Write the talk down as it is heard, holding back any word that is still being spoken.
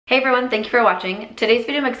Hey everyone, thank you for watching. Today's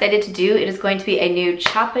video I'm excited to do, it is going to be a new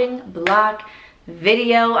chopping block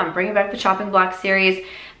video. I'm bringing back the chopping block series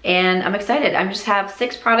and I'm excited. I just have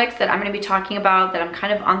 6 products that I'm going to be talking about that I'm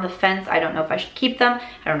kind of on the fence. I don't know if I should keep them.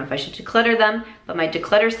 I don't know if I should declutter them, but my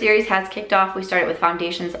declutter series has kicked off. We started with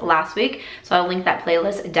foundations last week, so I'll link that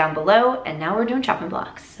playlist down below, and now we're doing chopping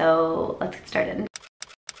blocks. So let's get started.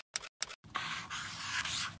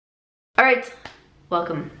 All right,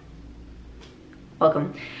 welcome.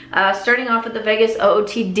 Starting off with the Vegas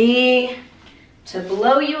OOTD to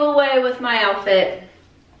blow you away with my outfit.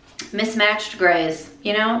 Mismatched grays,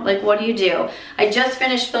 you know, like what do you do? I just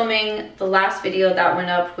finished filming the last video that went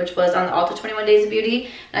up, which was on the Ulta 21 Days of Beauty,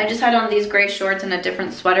 and I just had on these gray shorts and a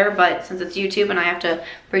different sweater, but since it's YouTube and I have to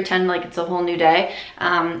pretend like it's a whole new day,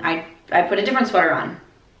 I put a different sweater on.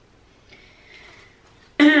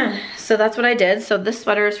 So that's what I did. So this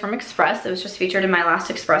sweater is from Express. It was just featured in my last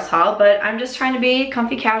Express haul, but I'm just trying to be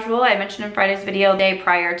comfy casual. I mentioned in Friday's video, the day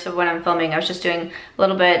prior to when I'm filming, I was just doing a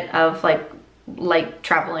little bit of like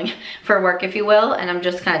traveling for work, if you will, and I'm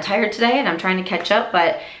just kind of tired today and I'm trying to catch up,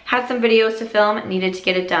 but had some videos to film, needed to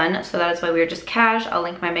get it done, so that is why we were just cash. I'll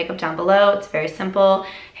link my makeup down below. It's very simple.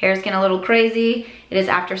 Hair's getting a little crazy. It is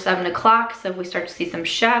after 7 o'clock, so if we start to see some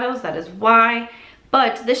shadows, that is why,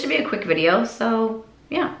 but this should be a quick video, so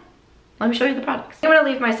yeah. Let me show you the products. I'm gonna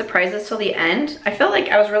leave my surprises till the end. I feel like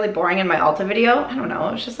I was really boring in my Ulta video. I don't know,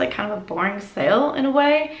 it was just like kind of a boring sale in a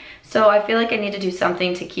way. So I feel like I need to do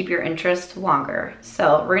something to keep your interest longer.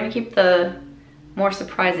 So we're gonna keep the more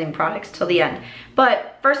surprising products till the end.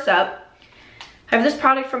 But first up, I have this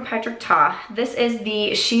product from Patrick Ta. This is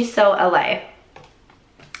the She's So LA.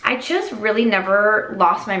 I just really never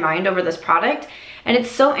lost my mind over this product. And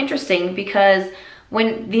it's so interesting because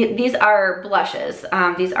when these are blushes,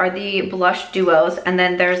 these are the blush duos, and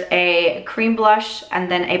then there's a cream blush and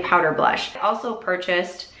then a powder blush. I also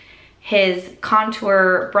purchased his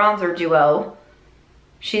contour bronzer duo.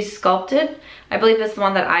 She's Sculpted. I believe this is the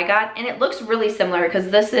one that I got, and it looks really similar because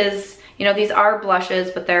this is, you know, these are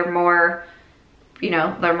blushes, but they're more, you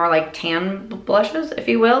know, they're more like tan blushes, if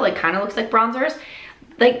you will. Like kind of looks like bronzers.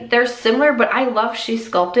 Like they're similar, but I love She's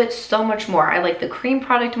Sculpted so much more. I like the cream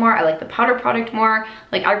product more. I like the powder product more.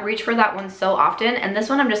 Like I reach for that one so often, and this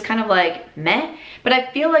one I'm just kind of like meh. But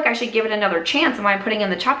I feel like I should give it another chance, and why I'm putting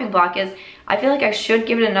in the chopping block is I feel like I should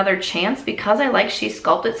give it another chance because I like She's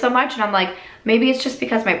Sculpted so much, and I'm like, maybe it's just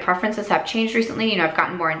because my preferences have changed recently. You know, I've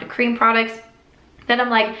gotten more into cream products. Then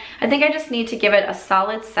I'm like, I think I just need to give it a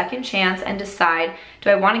solid second chance and decide,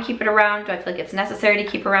 do I want to keep it around? Do I feel like it's necessary to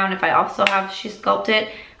keep around if I also have She's Sculpted?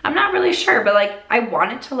 I'm not really sure, but like I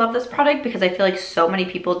wanted to love this product because I feel like so many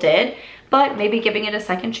people did, but maybe giving it a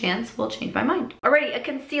second chance will change my mind. Alrighty, a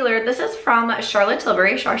concealer. This is from Charlotte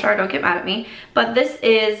Tilbury. Char, don't get mad at me, but this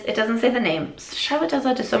is, it doesn't say the name. Charlotte does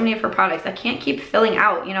that to so many of her products. I can't keep filling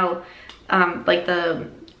out, you know, like the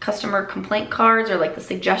customer complaint cards or like the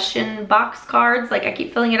suggestion box cards. Like I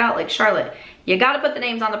keep filling it out like Charlotte. You gotta put the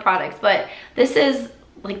names on the products, but this is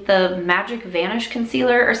like the Magic Vanish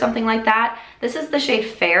concealer or something like that. This is the shade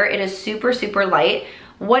Fair. It is super, super light.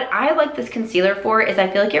 What I like this concealer for is I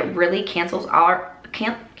feel like it really cancels our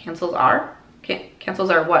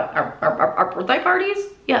what? Our birthday parties?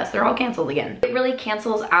 Yes, they're all canceled again. It really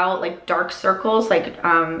cancels out like dark circles, like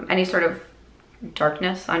any sort of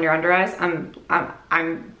darkness on your under eyes. I'm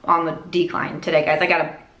on the decline today, guys. I got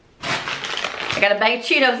a bag of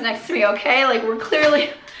Cheetos next to me, okay? Like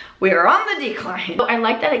we are on the decline. So I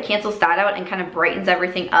like that it cancels that out and kind of brightens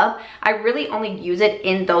everything up. I really only use it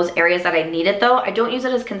in those areas that I need it though. I don't use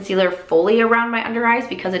it as concealer fully around my under eyes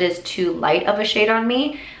because it is too light of a shade on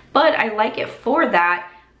me, but I like it for that.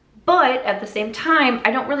 But at the same time,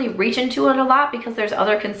 I don't really reach into it a lot because there's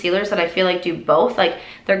other concealers that I feel like do both. Like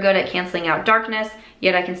they're good at canceling out darkness,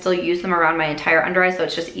 yet I can still use them around my entire under eye, so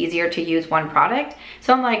it's just easier to use one product.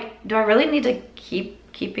 So I'm like, do I really need to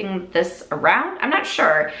keeping this around? I'm not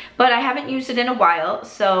sure, but I haven't used it in a while,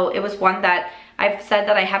 so it was one that I've said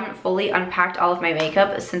that I haven't fully unpacked all of my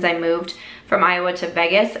makeup since I moved from Iowa to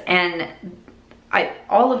Vegas, and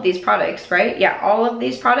all of these products, right? Yeah, all of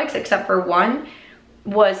these products except for one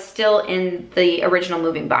was still in the original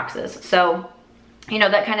moving boxes. So, you know,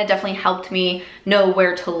 that kind of definitely helped me know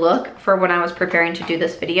where to look for when I was preparing to do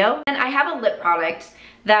this video. And I have a lip product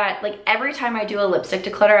that like every time I do a lipstick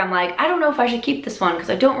declutter, I'm like, I don't know if I should keep this one because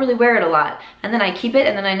I don't really wear it a lot. And then I keep it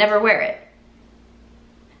and then I never wear it.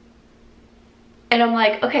 And I'm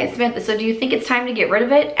like, okay, Samantha, so do you think it's time to get rid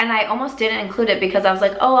of it? And I almost didn't include it because I was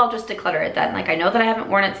like, oh, I'll just declutter it then. Like I know that I haven't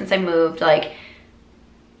worn it since I moved, like,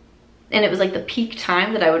 and it was like the peak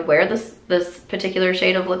time that I would wear this particular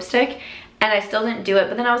shade of lipstick. and I still didn't do it.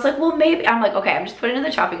 But then I was like, well, maybe, I'm like, okay, I'm just putting it in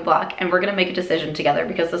the chopping block and we're gonna make a decision together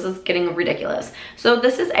because this is getting ridiculous. So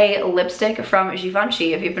this is a lipstick from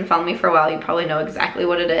Givenchy. If you've been following me for a while, you probably know exactly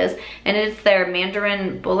what it is. And it's their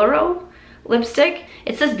Mandarin Bolero lipstick.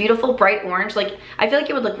 It's this beautiful bright orange. Like, I feel like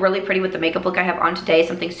it would look really pretty with the makeup look I have on today.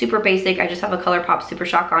 Something super basic. I just have a Colourpop Super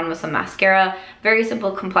Shock on with some mascara. Very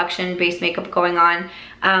simple complexion based makeup going on.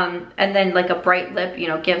 And then like a bright lip, you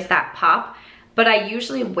know, gives that pop. But I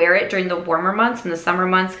usually wear it during the warmer months. In the summer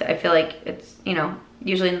months, I feel like it's, you know,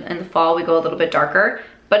 usually in the fall we go a little bit darker.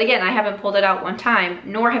 But again, I haven't pulled it out one time,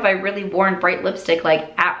 nor have I really worn bright lipstick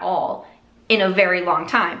like at all in a very long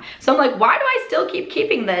time. So I'm like, why do I still keep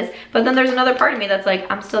keeping this? But then there's another part of me that's like,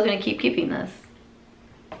 I'm still gonna keep keeping this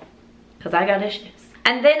because I got issues.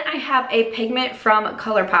 And then I have a pigment from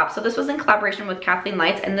Colourpop. So this was in collaboration with Kathleen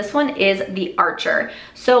Lights, and this one is the Archer.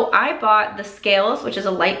 So I bought the Scales, which is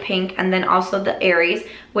a light pink, and then also the Aries,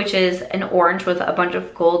 which is an orange with a bunch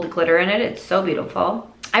of gold glitter in it. It's so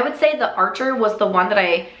beautiful. I would say the Archer was the one that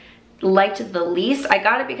I liked the least. I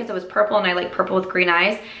got it because it was purple and I like purple with green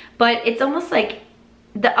eyes, but it's almost like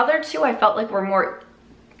the other two I felt like were more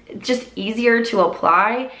just easier to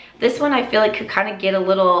apply. This one I feel like could kind of get a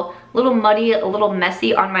little muddy, a little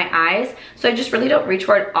messy on my eyes, so I just really don't reach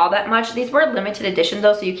for it all that much. These were limited edition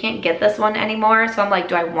though, so you can't get this one anymore. So I'm like,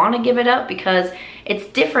 do I want to give it up because it's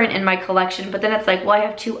different in my collection? But then it's like, well, I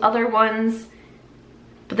have two other ones,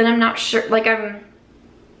 but then I'm not sure. Like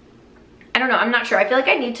I don't know, I'm not sure. I feel like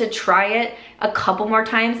I need to try it a couple more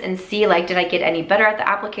times and see, like, did I get any better at the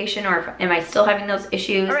application, or am I still having those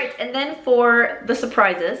issues? All right, and then for the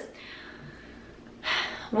surprises,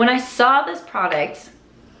 when I saw this product,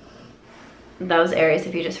 that was Aries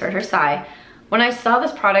if you just heard her sigh. When I saw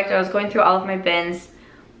this product, I was going through all of my bins.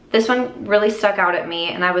 This one really stuck out at me,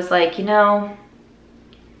 and I was like, you know,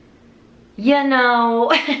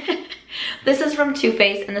 this is from Too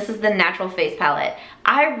Faced, and this is the Natural Face palette.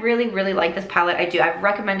 I really, really like this palette. I do. I've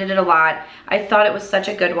recommended it a lot. I thought it was such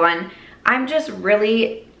a good one. I'm just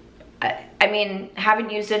really, I mean, haven't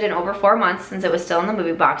used it in over 4 months since it was still in the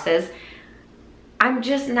movie boxes. I'm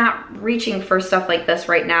just not reaching for stuff like this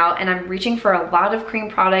right now, and I'm reaching for a lot of cream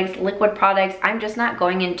products, liquid products. I'm just not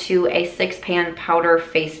going into a 6-pan powder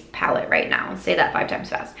face palette right now. Say that 5 times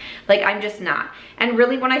fast. Like, I'm just not. And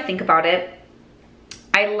really, when I think about it,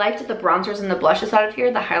 I liked the bronzers and the blushes out of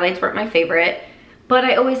here. The highlights weren't my favorite, but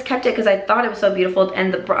I always kept it because I thought it was so beautiful.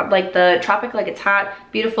 And the Tropic Like It's Hot,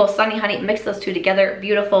 beautiful Sunny Honey, mix those two together,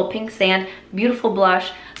 beautiful Pink Sand, beautiful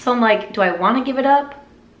blush. So I'm like, do I want to give it up?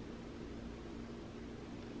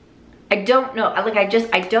 I don't know. Like,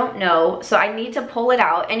 I don't know. So I need to pull it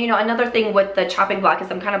out. And you know, another thing with the chopping block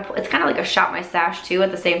is it's kind of like a shop my stash too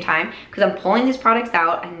at the same time, because I'm pulling these products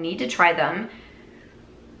out. I need to try them.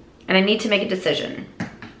 And I need to make a decision,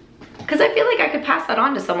 because I feel like I could pass that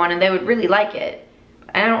on to someone and they would really like it.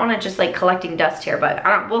 And I don't want to just like collecting dust here, but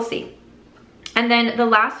we'll see. And then the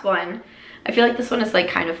last one, I feel like this one is like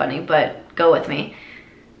kind of funny, but go with me.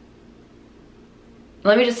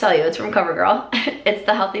 Let me just tell you, it's from Covergirl. It's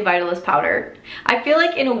the Healthy Vitalist Powder. I feel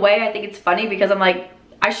like in a way, I think it's funny because I'm like,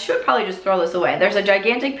 I should probably just throw this away. There's a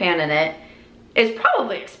gigantic pan in it. It's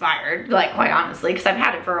probably expired, like, quite honestly, because I've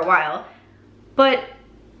had it for a while. But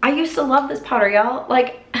I used to love this powder, y'all.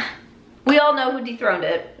 Like, we all know who dethroned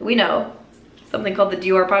it. We know. Something called the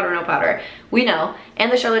Dior Powder No Powder. We know.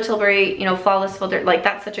 And the Charlotte Tilbury, you know, Flawless Filter. Like,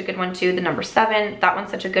 that's such a good one, too. The number 7. That one's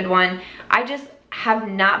such a good one. I just have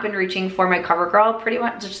not been reaching for my Covergirl pretty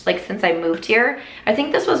much just like since I moved here. I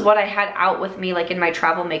think this was what I had out with me like in my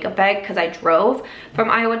travel makeup bag, because I drove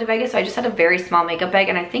from Iowa to Vegas, so I just had a very small makeup bag,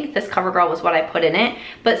 and I think this Covergirl was what I put in it.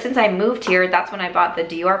 But since I moved here, that's when I bought the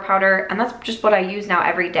Dior powder, and that's just what I use now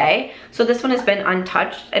every day. So this one has been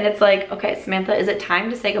untouched, and it's like, okay, Samantha, is it time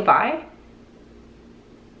to say goodbye?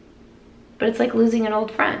 But it's like losing an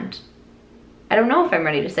old friend. I don't know if I'm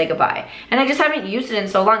ready to say goodbye. And I just haven't used it in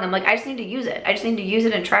so long. I'm like, I just need to use it. I just need to use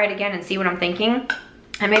it and try it again and see what I'm thinking.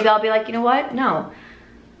 And maybe I'll be like, you know what? No.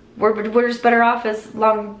 We're just better off as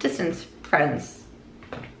long distance friends.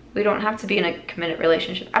 We don't have to be in a committed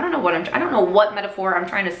relationship. I don't know what metaphor I'm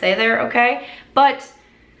trying to say there, okay? But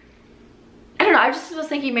I don't know, I just was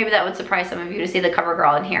thinking maybe that would surprise some of you to see the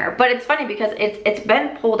Covergirl in here. But it's funny because it's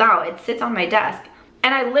been pulled out. It sits on my desk.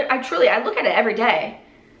 And I look at it every day.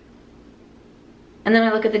 And then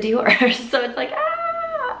I look at the Dior. So it's like,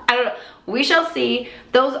 I don't know. We shall see.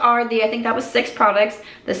 Those are I think that was 6 products.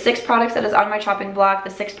 The 6 products that is on my chopping block.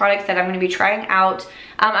 The 6 products that I'm going to be trying out.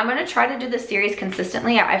 I'm going to try to do this series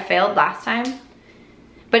consistently. I failed last time.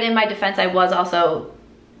 But in my defense, I was also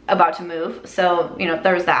about to move. So, you know,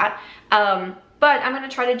 there's that. But I'm gonna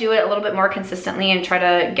try to do it a little bit more consistently and try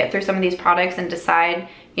to get through some of these products and decide,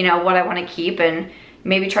 you know, what I wanna keep, and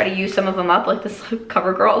maybe try to use some of them up, like this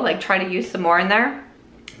Covergirl, like try to use some more in there.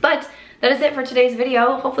 But that is it for today's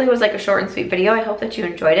video. Hopefully it was like a short and sweet video. I hope that you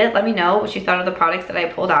enjoyed it. Let me know what you thought of the products that I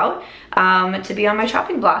pulled out to be on my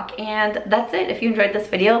shopping block. And that's it. If you enjoyed this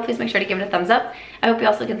video, please make sure to give it a thumbs up. I hope you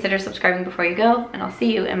also consider subscribing before you go, and I'll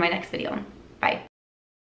see you in my next video.